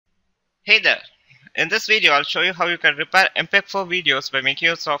Hey there! In this video, I'll show you how you can repair MPEG-4 videos by making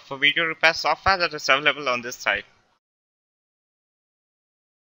use of a video repair software that is available on this site.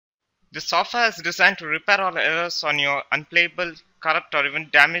 This software is designed to repair all errors on your unplayable, corrupt or even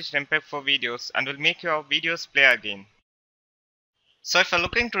damaged MPEG-4 videos and will make your videos play again. So if you're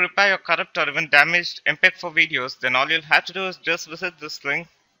looking to repair your corrupt or even damaged MPEG-4 videos, then all you'll have to do is just visit this link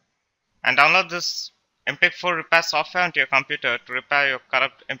and download this MPEG-4 repair software onto your computer to repair your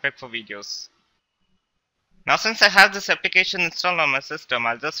corrupt MPEG-4 videos. Now since I have this application installed on my system,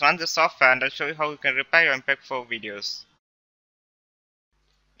 I'll just run the software and I'll show you how you can repair your MPEG-4 videos.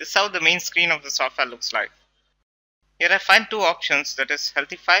 This is how the main screen of the software looks like. Here I find two options, that is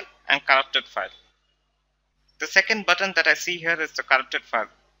healthy file and corrupted file. The second button that I see here is the corrupted file.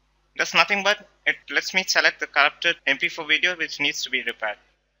 It does nothing but it lets me select the corrupted MP4 video which needs to be repaired.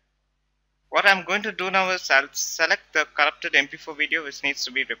 What I'm going to do now is I'll select the corrupted MP4 video which needs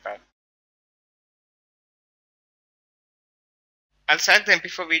to be repaired. I'll select the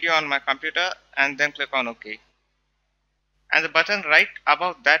MP4 video on my computer and then click on OK. And the button right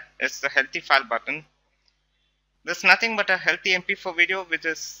above that is the healthy file button. This is nothing but a healthy MP4 video which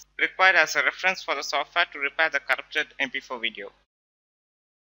is required as a reference for the software to repair the corrupted MP4 video.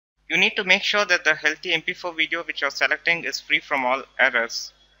 You need to make sure that the healthy MP4 video which you're selecting is free from all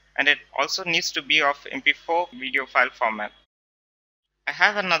errors, and it also needs to be of MP4 video file format. I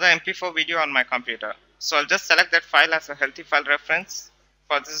have another MP4 video on my computer, so I'll just select that file as a healthy file reference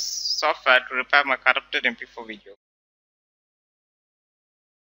for this software to repair my corrupted MP4 video.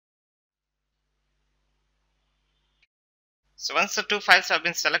 So once the two files have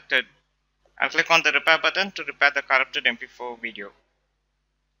been selected, I'll click on the repair button to repair the corrupted MP4 video.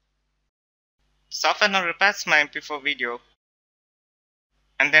 The software now repairs my MP4 video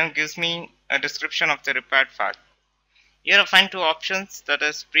and then gives me a description of the repaired file. Here I find two options, that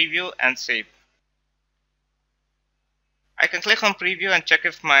is preview and save. I can click on preview and check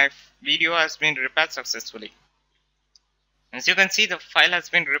if my video has been repaired successfully. As you can see, the file has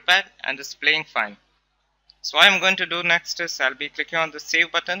been repaired and is playing fine. So what I'm going to do next is I'll be clicking on the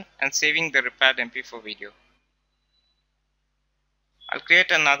save button and saving the repaired MP4 video. I'll create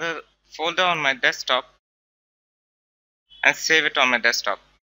another folder on my desktop and save it on my desktop.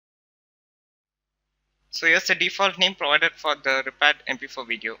 So here's the default name provided for the repaired MP4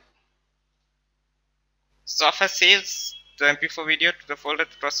 video. Software saves the MP4 video to the folder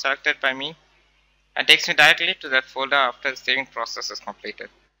that was selected by me and takes me directly to that folder after the saving process is completed.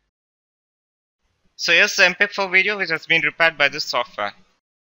 So here's the MPEG-4 video which has been repaired by this software.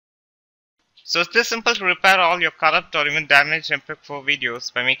 So it's this simple to repair all your corrupt or even damaged MPEG-4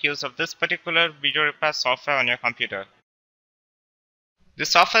 videos by making use of this particular video repair software on your computer.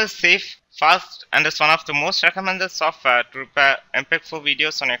 This software is safe, fast, and is one of the most recommended software to repair MPEG-4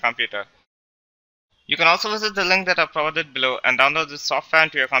 videos on your computer. You can also visit the link that I provided below and download this software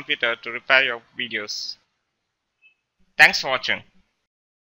onto your computer to repair your videos. Thanks for watching.